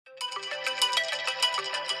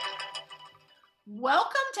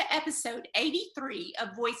Welcome to episode 83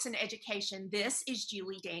 of Voice in Education. This is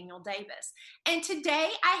Julie Daniel Davis. And today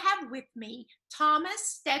I have with me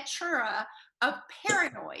Thomas Statura of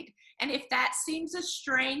Paranoid. And if that seems a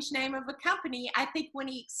strange name of a company, I think when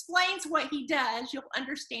he explains what he does, you'll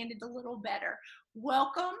understand it a little better.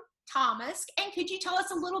 Welcome, Thomas. And could you tell us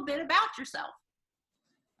a little bit about yourself?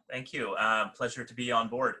 Thank you. Pleasure to be on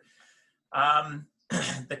board.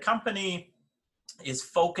 The company is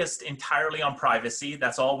focused entirely on privacy.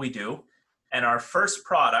 That's all we do. And our first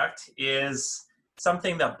product is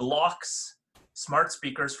something that blocks smart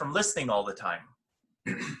speakers from listening all the time.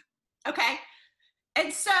 Okay.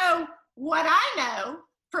 And so what I know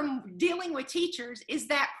from dealing with teachers is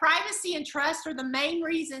that privacy and trust are the main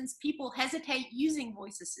reasons people hesitate using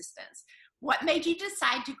voice assistants. What made you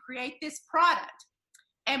decide to create this product?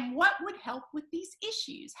 And what would help with these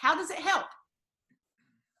issues? How does it help?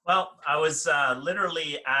 Well, I was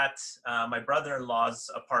literally at my brother-in-law's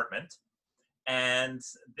apartment, and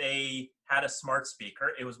they had a smart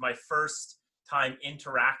speaker. It was my first time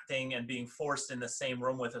interacting and being forced in the same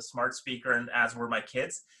room with a smart speaker, and as were my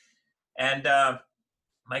kids. And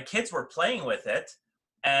my kids were playing with it,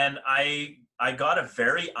 and I got a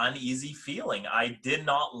very uneasy feeling. I did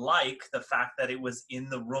not like the fact that it was in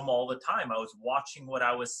the room all the time. I was watching what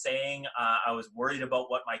I was saying. I was worried about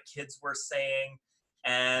what my kids were saying.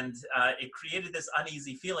 And it created this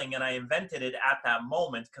uneasy feeling, and I invented it at that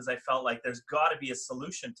moment because I felt like there's got to be a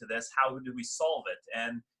solution to this. How do we solve it?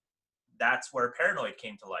 And that's where Paranoid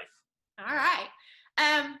came to life. All right.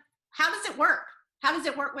 How does it work? How does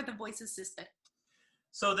it work with a voice assistant?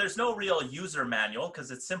 So there's no real user manual because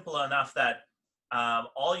it's simple enough that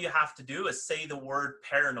all you have to do is say the word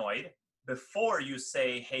paranoid before you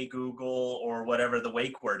say, hey, Google, or whatever the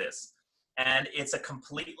wake word is. And it's a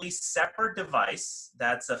completely separate device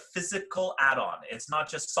that's a physical add-on. It's not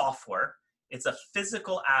just software. It's a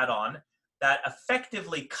physical add-on that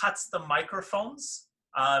effectively cuts the microphones.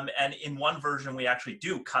 And in one version, we actually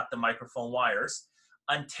do cut the microphone wires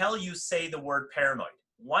until you say the word paranoid.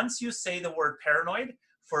 Once you say the word paranoid,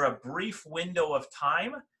 for a brief window of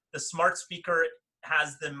time, the smart speaker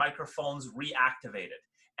has the microphones reactivated.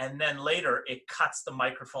 And then later, it cuts the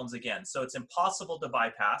microphones again. So it's impossible to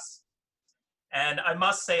bypass. And I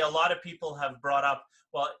must say, a lot of people have brought up,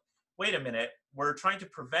 well, wait a minute, we're trying to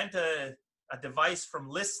prevent a device from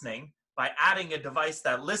listening by adding a device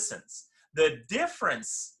that listens. The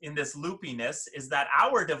difference in this loopiness is that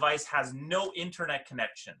our device has no internet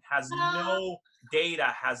connection, has no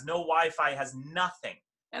data, has no Wi-Fi, has nothing,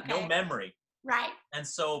 no memory. Right. And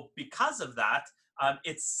so because of that,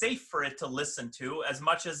 it's safe for it to listen to as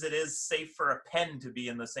much as it is safe for a pen to be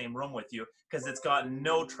in the same room with you because it's got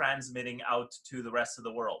no transmitting out to the rest of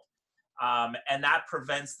the world. And that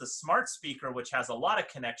prevents the smart speaker, which has a lot of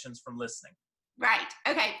connections, from listening. Right.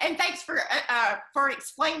 Okay. And thanks for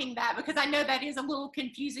explaining that, because I know that is a little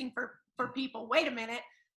confusing for people. Wait a minute.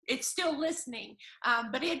 It's still listening,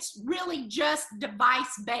 but it's really just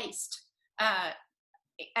device-based,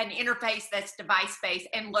 an interface that's device-based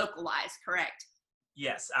and localized, correct?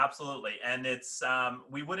 Yes, absolutely. And it's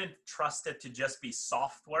we wouldn't trust it to just be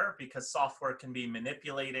software because software can be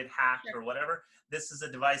manipulated, hacked, or whatever. This is a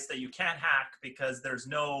device that you can't hack because there's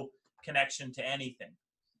no connection to anything.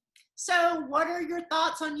 So what are your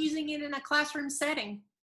thoughts on using it in a classroom setting?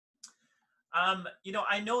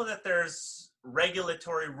 I know that there's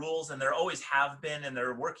regulatory rules, and there always have been, and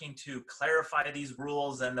they're working to clarify these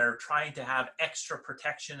rules, and they're trying to have extra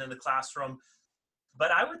protection in the classroom.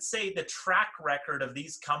 But I would say the track record of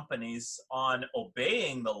these companies on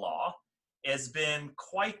obeying the law has been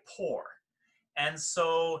quite poor. And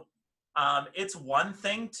so it's one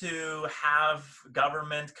thing to have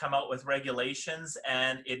government come out with regulations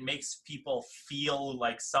and it makes people feel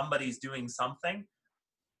like somebody's doing something.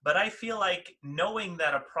 But I feel like knowing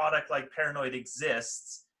that a product like Paranoid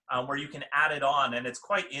exists, where you can add it on, and it's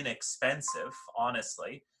quite inexpensive,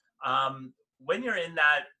 honestly, when you're in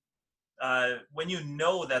that, when you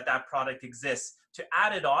know that that product exists, to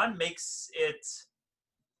add it on makes it,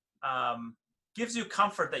 gives you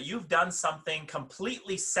comfort that you've done something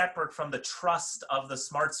completely separate from the trust of the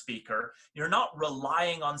smart speaker. You're not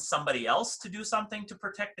relying on somebody else to do something to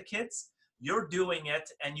protect the kids. You're doing it,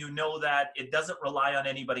 and you know that it doesn't rely on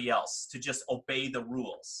anybody else to just obey the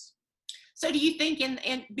rules. So do you think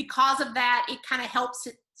in because of that, it kind of helps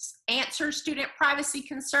answer student privacy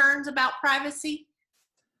concerns about privacy?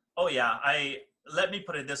 Oh yeah, let me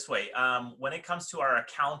put it this way. When it comes to our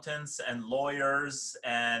accountants and lawyers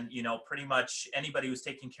and, pretty much anybody who's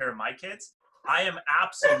taking care of my kids, I am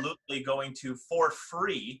absolutely going to, for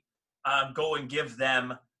free, go and give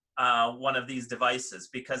them one of these devices,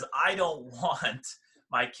 because I don't want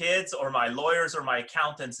my kids or my lawyers or my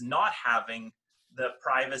accountants not having the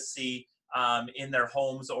privacy in their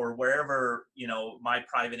homes or wherever, you know, my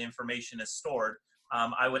private information is stored.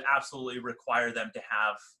 I would absolutely require them to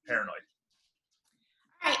have Paranoid.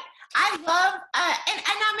 Right. I love, and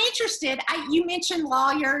I'm interested. You mentioned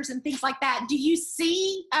lawyers and things like that. Do you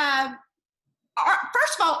see,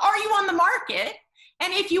 first of all, are you on the market?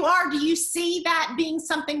 And if you are, do you see that being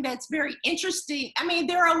something that's very interesting? I mean,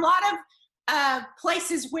 there are a lot of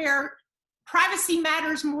places where privacy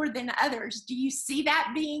matters more than others. Do you see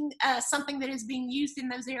that being something that is being used in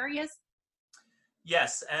those areas?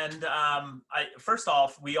 Yes, and first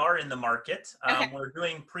off, we are in the market. Okay. We're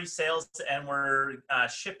doing pre-sales, and we're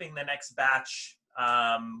shipping the next batch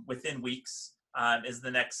within weeks. Is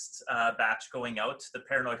the next batch going out. The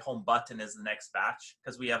Paranoid Home Button is the next batch,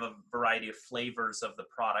 because we have a variety of flavors of the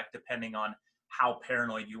product depending on how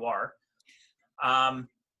paranoid you are.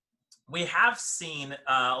 We have seen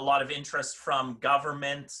a lot of interest from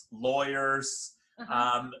government, lawyers.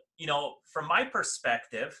 You know, from my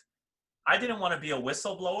perspective, I didn't want to be a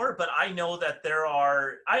whistleblower, but I know that there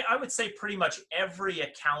are, I would say pretty much every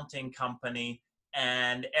accounting company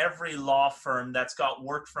and every law firm that's got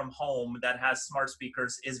work from home that has smart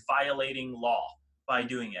speakers is violating law by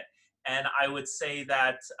doing it. And I would say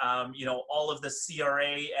that, you know, all of the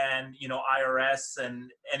CRA and, you know, IRS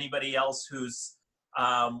and anybody else who's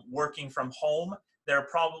working from home, they're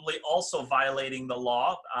probably also violating the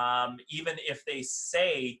law. Even if they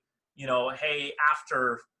say, you know, hey,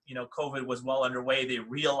 after, you know, COVID was well underway, they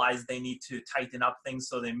realized they need to tighten up things,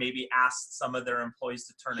 so they maybe asked some of their employees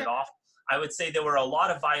to turn it off. I would say there were a lot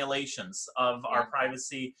of violations of our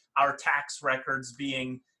privacy, our tax records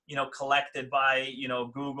being, you know, collected by, you know,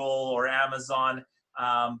 Google or Amazon,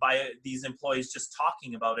 by these employees just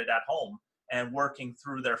talking about it at home and working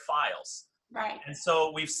through their files. Right. And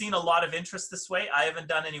so we've seen a lot of interest this way. I haven't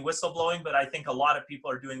done any whistleblowing, but I think a lot of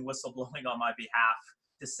people are doing whistleblowing on my behalf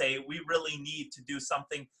to say we really need to do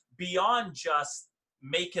something beyond just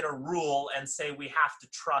make it a rule and say we have to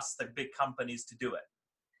trust the big companies to do it.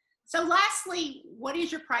 So lastly, what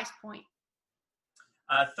is your price point?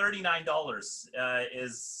 $39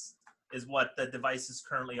 is what the devices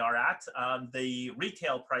currently are at. The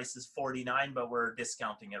retail price is $49, but we're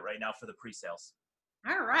discounting it right now for the pre-sales.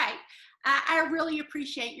 All right. I really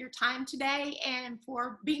appreciate your time today and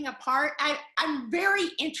for being a part. I'm very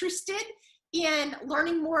interested in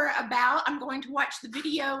learning more about, I'm going to watch the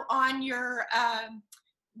video on your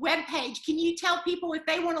webpage. Can you tell people if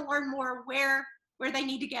they want to learn more where they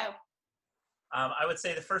need to go? I would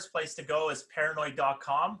say the first place to go is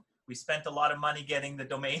paranoid.com. We spent a lot of money getting the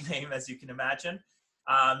domain name, as you can imagine.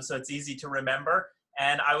 So it's easy to remember.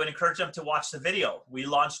 And I would encourage them to watch the video. We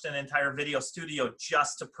launched an entire video studio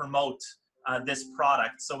just to promote this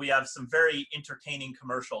product. So we have some very entertaining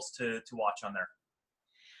commercials to watch on there.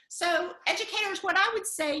 So educators, what I would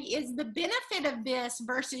say is the benefit of this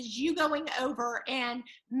versus you going over and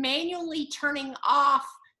manually turning off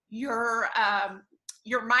your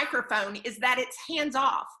microphone is that it's hands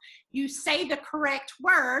off. You say the correct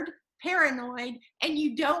word, paranoid, and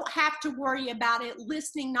you don't have to worry about it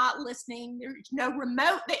listening, not listening. There's no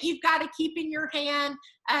remote that you've got to keep in your hand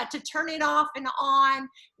to turn it off and on,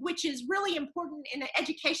 which is really important in an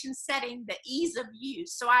education setting, the ease of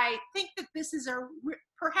use. So I think that this is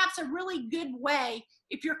perhaps a really good way,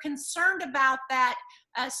 if you're concerned about that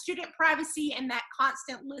student privacy and that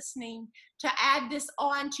constant listening, to add this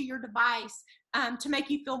on to your device to make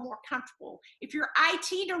you feel more comfortable. If your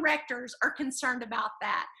IT directors are concerned about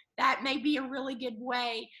that, that may be a really good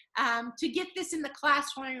way to get this in the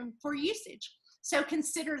classroom for usage. So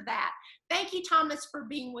consider that. Thank you, Thomas, for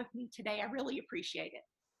being with me today. I really appreciate it.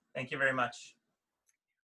 Thank you very much.